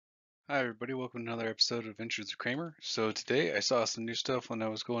Hi everybody, welcome to another episode of Adventures of Kramer. So today I saw some new stuff when I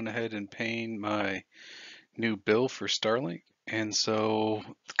was going ahead and paying my new bill for Starlink. And so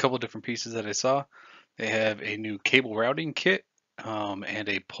a couple of different pieces that I saw. They have a new cable routing kit and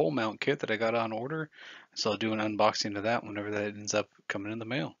a pole mount kit that I got on order. So I'll do an unboxing of that whenever that ends up coming in the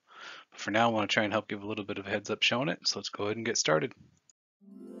mail. But for now I want to try and help give a little bit of a heads up showing it. So let's go ahead and get started.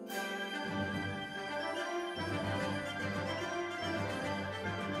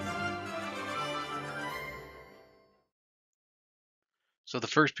 So the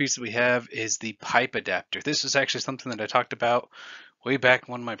first piece that we have is the pipe adapter. This is actually something that I talked about way back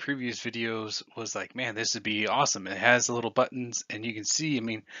in one of my previous videos. Was like, man, this would be awesome. It has the little buttons and you can see, I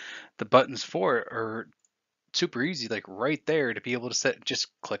mean, the buttons for it are super easy, like right there to be able to set, just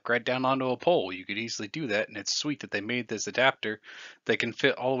click right down onto a pole. You could easily do that. And it's sweet that they made this adapter that can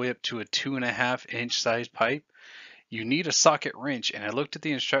fit all the way up to a 2.5-inch size pipe. You need a socket wrench. And I looked at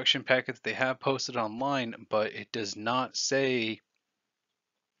the instruction packet that they have posted online, but it does not say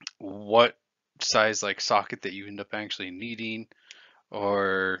what size like socket that you end up actually needing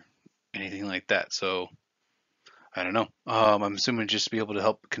or anything like that. So I don't know. I'm assuming just to be able to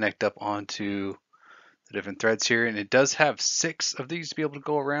help connect up onto the different threads here. And it does have 6 of these to be able to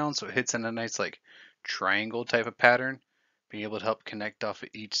go around. So it hits in a nice like triangle type of pattern, being able to help connect off of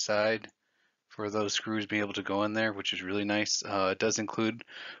each side for those screws being able to go in there, which is really nice. It does include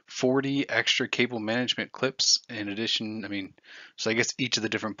 40 extra cable management clips in addition. I mean, so I guess each of the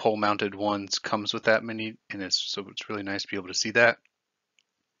different pole mounted ones comes with that many, and it's really nice to be able to see that.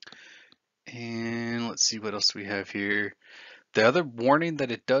 And let's see what else we have here. The other warning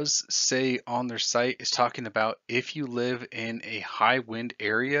that it does say on their site is talking about if you live in a high wind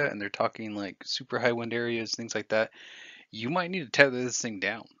area, and they're talking like super high wind areas, things like that, you might need to tether this thing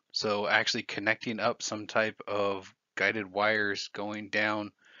down. So actually connecting up some type of guided wires going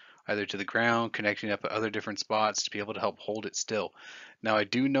down either to the ground, connecting up at other different spots to be able to help hold it still. Now I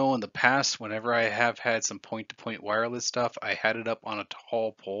do know in the past, whenever I have had some point-to-point wireless stuff, I had it up on a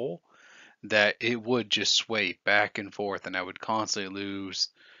tall pole that it would just sway back and forth and I would constantly lose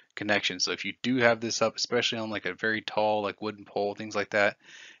connection. So if you do have this up, especially on like a very tall like wooden pole, things like that,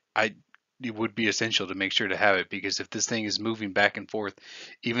 I it would be essential to make sure to have it, because if this thing is moving back and forth,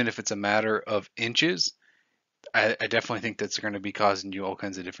 even if it's a matter of inches, I definitely think that's going to be causing you all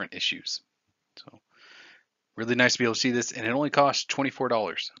kinds of different issues. So really nice to be able to see this, and it only costs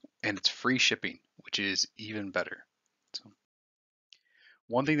 $24 and it's free shipping, which is even better. So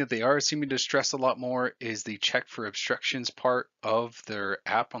one thing that they are seeming to stress a lot more is the check for obstructions part of their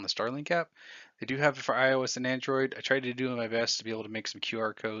app on the Starlink app. They do have it for iOS and Android. I tried to do my best to be able to make some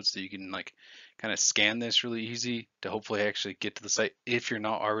QR codes so you can like kind of scan this really easy to hopefully actually get to the site if you're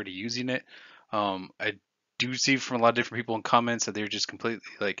not already using it. I do see from a lot of different people in comments that they're just completely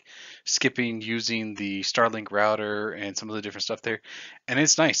like skipping using the Starlink router and some of the different stuff there. And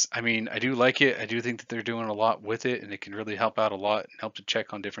it's nice. I mean, I do like it. I do think that they're doing a lot with it, and it can really help out a lot and help to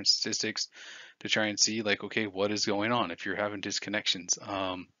check on different statistics to try and see like, okay, what is going on if you're having disconnections.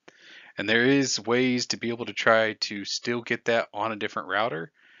 And there is ways to be able to try to still get that on a different router,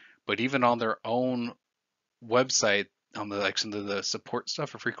 but even on their own website, on the like some of the support stuff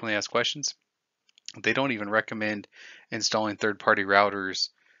for frequently asked questions, they don't even recommend installing third-party routers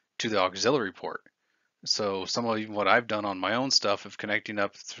to the auxiliary port. So some of even what I've done on my own stuff of connecting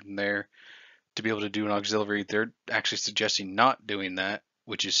up from there to be able to do an auxiliary, they're actually suggesting not doing that,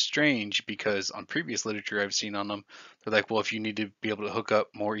 which is strange because on previous literature I've seen on them, they're like, well, if you need to be able to hook up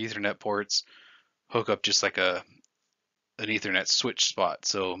more Ethernet ports, hook up just like an Ethernet switch spot.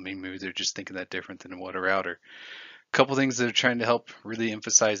 So maybe they're just thinking that different than what a router. A couple things that are trying to help really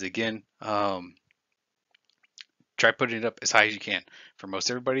emphasize again. Try putting it up as high as you can. For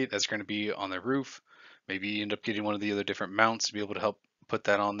most everybody, that's going to be on their roof. Maybe you end up getting one of the other different mounts to be able to help put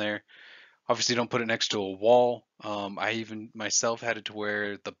that on there. Obviously, don't put it next to a wall. I even myself had it to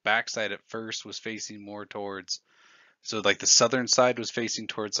where the backside at first was facing more towards, so like the southern side was facing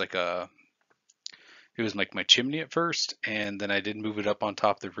towards like it was like my chimney at first, and then I did move it up on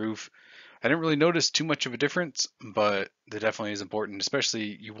top of the roof. I didn't really notice too much of a difference, but that definitely is important,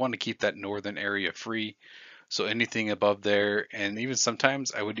 especially you want to keep that northern area free. So anything above there, and even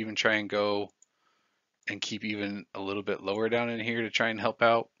sometimes I would even try and go and keep even a little bit lower down in here to try and help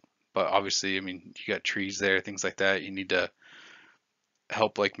out. But obviously, I mean, you got trees there, things like that. You need to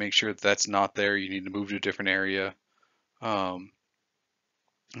help like make sure that that's not there. You need to move to a different area. Um,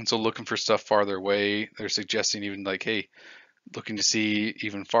 and so looking for stuff farther away, they're suggesting even like, hey, looking to see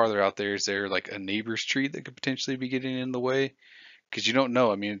even farther out there, is there like a neighbor's tree that could potentially be getting in the way? Because you don't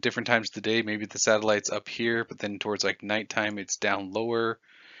know. I mean, at different times of the day, maybe the satellite's up here, but then towards like nighttime, it's down lower.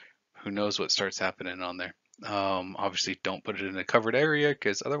 who knows what starts happening on there. Obviously, don't put it in a covered area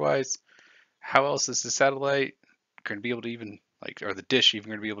because otherwise, how else is the satellite going to be able to even like, or the dish even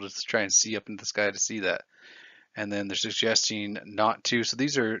going to be able to try and see up into the sky to see that? And then they're suggesting not to. So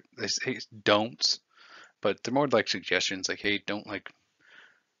these are they say don'ts, but they're more like suggestions. Like, hey, don't like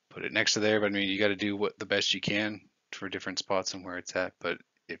put it next to there. But I mean, you got to do what the best you can for different spots and where it's at. But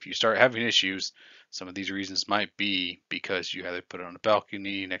if you start having issues, some of these reasons might be because you either put it on a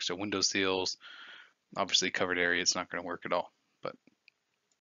balcony next to window sills. Obviously, covered area, it's not going to work at all. But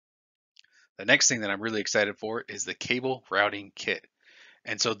the next thing that I'm really excited for is the cable routing kit.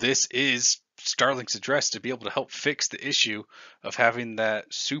 And so this is Starlink's address to be able to help fix the issue of having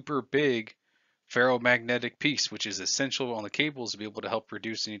that super big ferromagnetic piece, which is essential on the cables to be able to help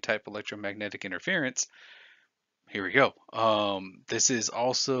reduce any type of electromagnetic interference. Here we go. This is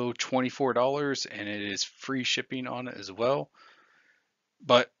also $24 and it is free shipping on it as well.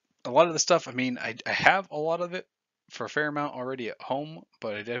 But a lot of the stuff, I mean, I have a lot of it for a fair amount already at home,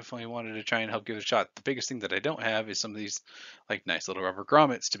 but I definitely wanted to try and help give it a shot. The biggest thing that I don't have is some of these like nice little rubber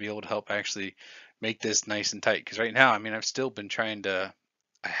grommets to be able to help actually make this nice and tight. Because right now, I mean, I've still been trying to,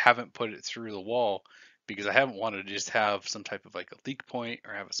 I haven't put it through the wall because I haven't wanted to just have some type of like a leak point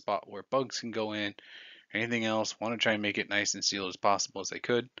or have a spot where bugs can go in or anything else. Want to try and make it nice and sealed as possible as I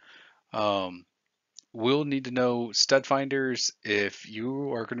could. Um, We'll need to know stud finders if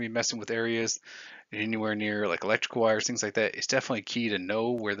you are going to be messing with areas anywhere near like electrical wires, things like that. It's definitely key to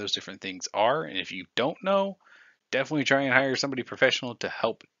know where those different things are. And if you don't know, definitely try and hire somebody professional to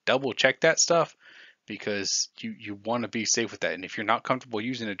help double check that stuff because you want to be safe with that. And if you're not comfortable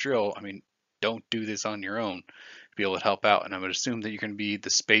using a drill, I mean, don't do this on your own to be able to help out. And I would assume that you're going to be the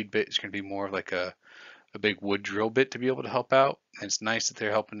spade bit is going to be more of like a big wood drill bit to be able to help out. And it's nice that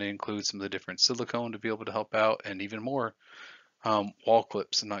they're helping to include some of the different silicone to be able to help out and even more wall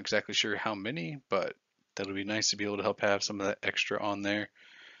clips. I'm not exactly sure how many, but that'll be nice to be able to help have some of that extra on there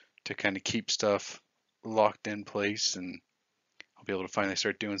to kind of keep stuff locked in place. And I'll be able to finally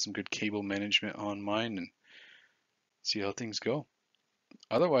start doing some good cable management on mine and see how things go.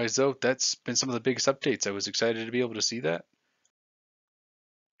 Otherwise, though, that's been some of the biggest updates. I was excited to be able to see that.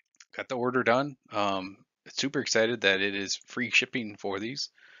 Got the order done. Super excited that it is free shipping for these.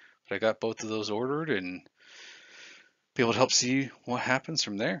 But I got both of those ordered and be able to help see what happens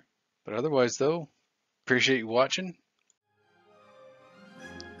from there. But otherwise, though, appreciate you watching.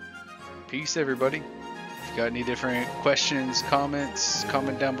 Peace, everybody. If you got any different questions, comments,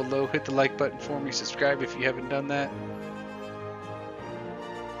 comment down below. Hit the like button for me. Subscribe if you haven't done that.